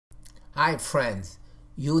Hi friends,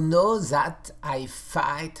 you know that I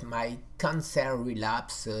fight my cancer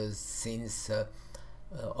relapse since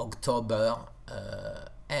October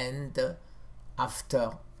and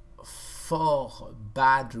after 4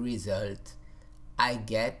 bad results I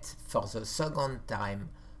get for the second time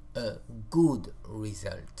a good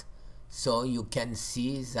result. So you can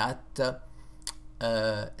see that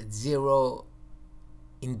 0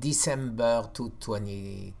 in December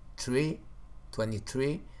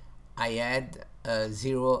 2023 I had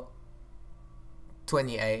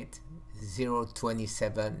 0.28,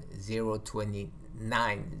 0.27, 0.29,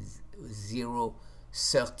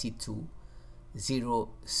 0.32,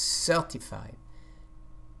 0.35,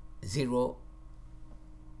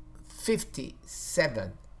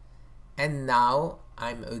 0.57, and now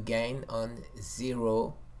I'm again on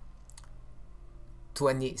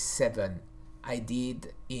 0.27. I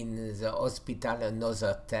did in the hospital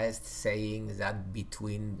another test saying that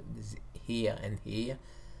between here and here,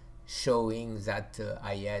 showing that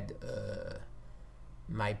I had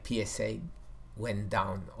my PSA went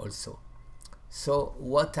down also. So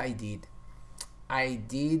what I did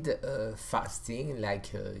fasting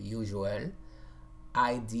like usual.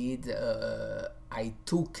 I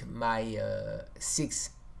took my 6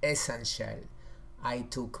 essential. I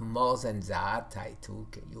took more than that. I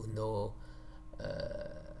took,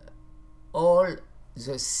 all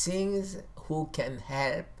the things who can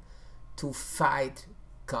help to fight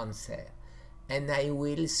cancer, and I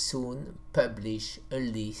will soon publish a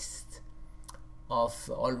list of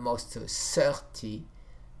almost 30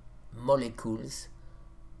 molecules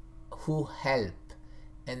who help,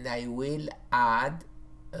 and I will add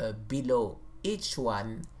below each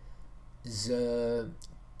one the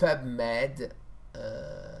PubMed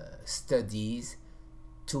studies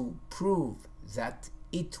to prove that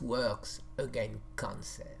it works against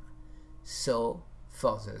cancer. So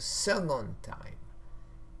for the second time,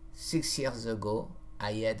 6 years ago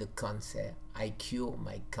I had a cancer, I cured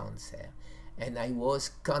my cancer, and I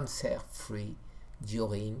was cancer free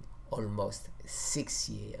during almost 6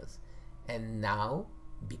 years. And now,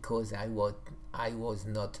 because I was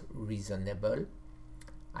not reasonable,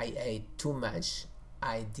 I ate too much,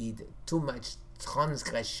 I did too much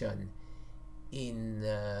transgression in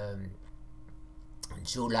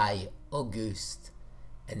July, August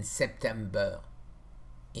and September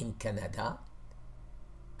in Canada.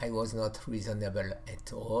 I was not reasonable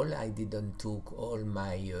at all. I didn't took all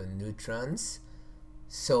my nutrients,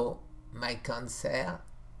 so my cancer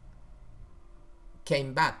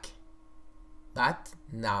came back. But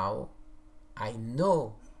now I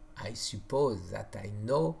suppose that I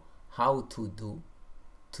know how to do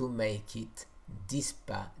to make it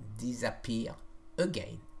disappear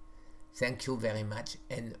again. Thank you very much,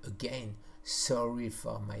 and again, sorry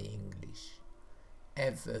for my English.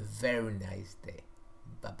 Have a very nice day.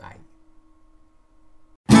 Bye-bye.